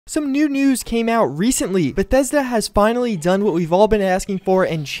Some new news came out recently. Bethesda has finally done what we've all been asking for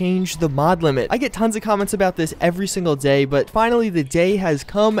and changed the mod limit. I get tons of comments about this every single day, but finally the day has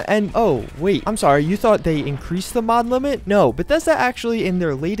come and oh, wait, I'm sorry, you thought they increased the mod limit? No, Bethesda actually in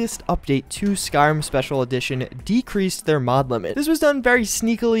their latest update to Skyrim Special Edition decreased their mod limit. This was done very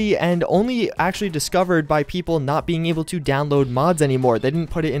sneakily and only actually discovered by people not being able to download mods anymore. They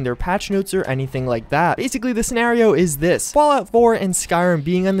didn't put it in their patch notes or anything like that. Basically, the scenario is this. Fallout 4 and Skyrim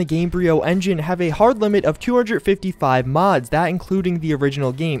being on the Gamebryo engine have a hard limit of 255 mods, that including the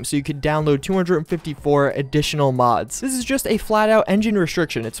original game, so you could download 254 additional mods. This is just a flat out engine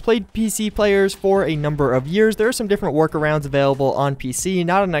restriction. It's played PC players for a number of years. There are some different workarounds available on PC,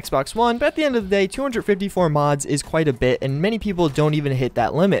 not on Xbox One, but at the end of the day, 254 mods is quite a bit, and many people don't even hit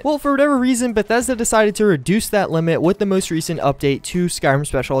that limit. Well, for whatever reason, Bethesda decided to reduce that limit with the most recent update to Skyrim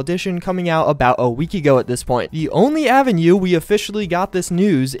Special Edition coming out about a week ago at this point. The only avenue we officially got this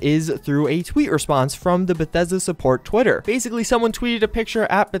news is through a tweet response from the Bethesda support Twitter. Basically, someone tweeted a picture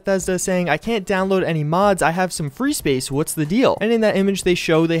at Bethesda saying, "I can't download any mods, I have some free space, what's the deal?" And in that image they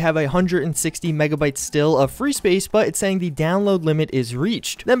show they have 160 megabytes still of free space, but it's saying the download limit is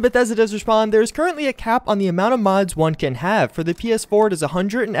reached. Then Bethesda does respond, "There is currently a cap on the amount of mods one can have. For the PS4 it is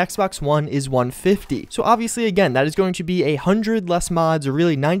 100 and Xbox One is 150. So obviously again, that is going to be 100 less mods, or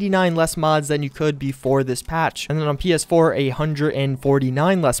really 99 less mods than you could before this patch. And then on PS4,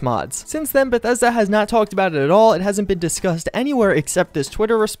 149 less mods. Since then, Bethesda has not talked about it at all. It hasn't been discussed anywhere except this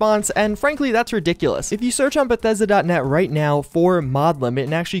Twitter response, and frankly, that's ridiculous. If you search on Bethesda.net right now for mod limit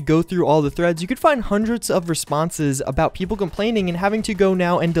and actually go through all the threads, you could find hundreds of responses about people complaining and having to go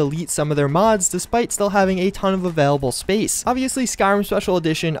now and delete some of their mods despite still having a ton of available space. Obviously, Skyrim Special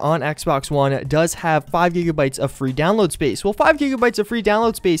Edition on Xbox One does have 5 gigabytes of free download space. Well, 5 gigabytes of free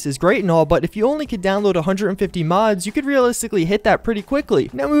download space is great and all, but if you only could download 150 mods, you could realistically hit that pretty quickly.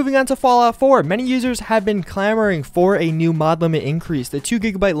 Now moving on to Fallout 4, many users have been clamoring for a new mod limit increase. The 2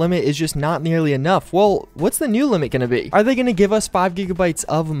 gigabyte limit is just not nearly enough. Well, what's the new limit going to be? Are they going to give us 5 gigabytes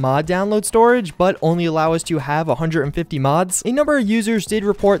of mod download storage, but only allow us to have 150 mods? A number of users did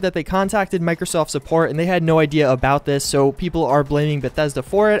report that they contacted Microsoft support and they had no idea about this, so people are blaming Bethesda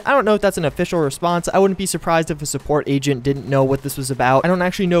for it. I don't know if that's an official response. I wouldn't be surprised if a support agent didn't know what this was about. I don't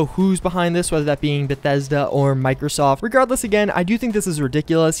actually know who's behind this, whether that being Bethesda or Microsoft. Regardless, again, I do think this is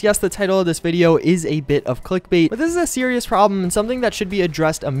ridiculous. Yes, the title of this video is a bit of clickbait, but this is a serious problem and something that should be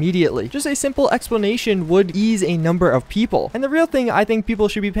addressed immediately. Just a simple explanation would ease a number of people. And the real thing I think people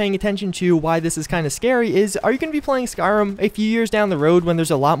should be paying attention to, why this is kind of scary, is are you going to be playing Skyrim a few years down the road when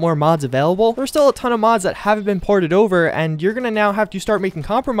there's a lot more mods available? There's still a ton of mods that haven't been ported over, and you're going to now have to start making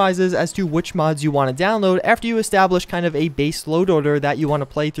compromises as to which mods you want to download after you establish kind of a base load order that you want to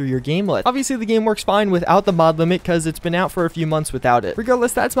play through your game with. Obviously, the game works fine without the mod limit because it's been out for a few months without it.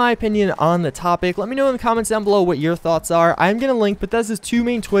 Regardless, that's my opinion on the topic. Let me know in the comments down below what your thoughts are. I'm going to link Bethesda's 2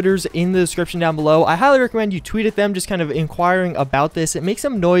 main Twitters in the description down below. I highly recommend you tweet at them, just kind of inquiring about this. It makes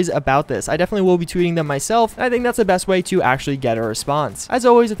some noise about this. I definitely will be tweeting them myself, and I think that's the best way to actually get a response. As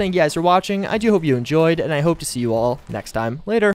always, I thank you guys for watching. I do hope you enjoyed, and I hope to see you all next time. Later.